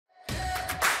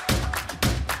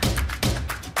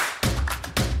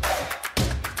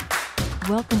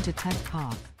Welcome to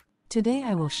TechPoth. Today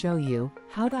I will show you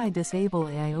how to disable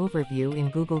AI overview in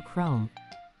Google Chrome.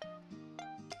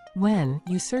 When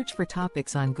you search for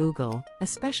topics on Google,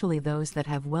 especially those that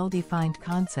have well-defined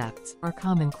concepts or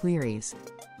common queries,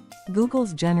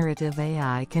 Google's generative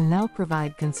AI can now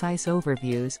provide concise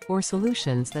overviews or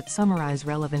solutions that summarize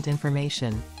relevant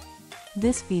information.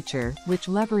 This feature, which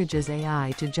leverages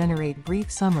AI to generate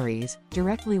brief summaries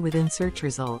directly within search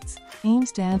results,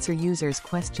 aims to answer users'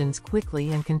 questions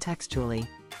quickly and contextually.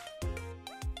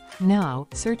 Now,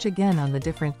 search again on the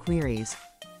different queries.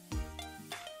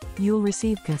 You'll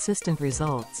receive consistent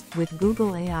results, with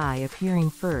Google AI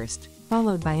appearing first,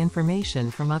 followed by information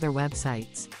from other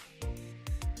websites.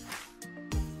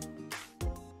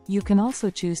 You can also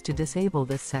choose to disable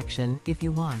this section if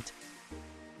you want.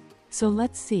 So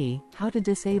let's see how to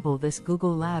disable this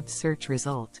Google Labs search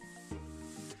result.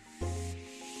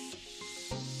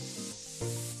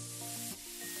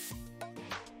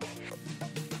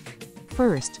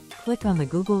 First, click on the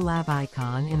Google Lab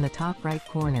icon in the top right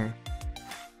corner.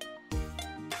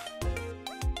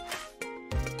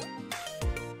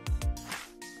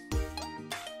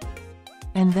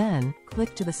 And then,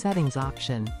 click to the Settings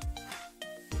option.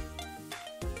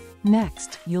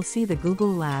 Next, you'll see the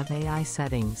Google Lab AI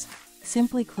settings.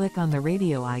 Simply click on the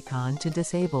radio icon to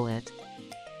disable it.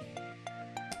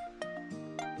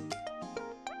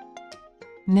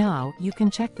 Now, you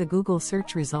can check the Google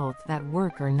search results that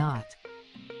work or not.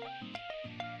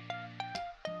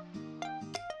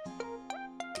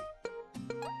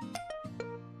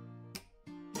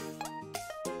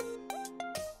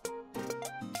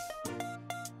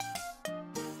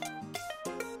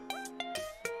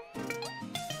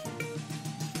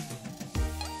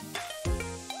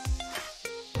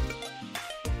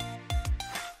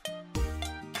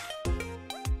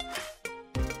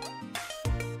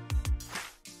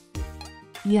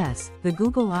 Yes, the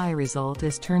Google AI result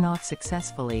is turned off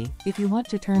successfully. If you want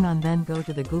to turn on, then go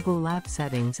to the Google Lab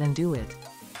settings and do it.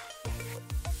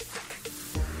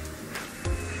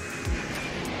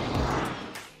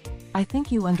 I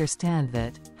think you understand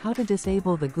that, how to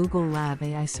disable the Google Lab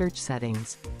AI search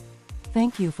settings.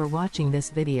 Thank you for watching this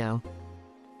video.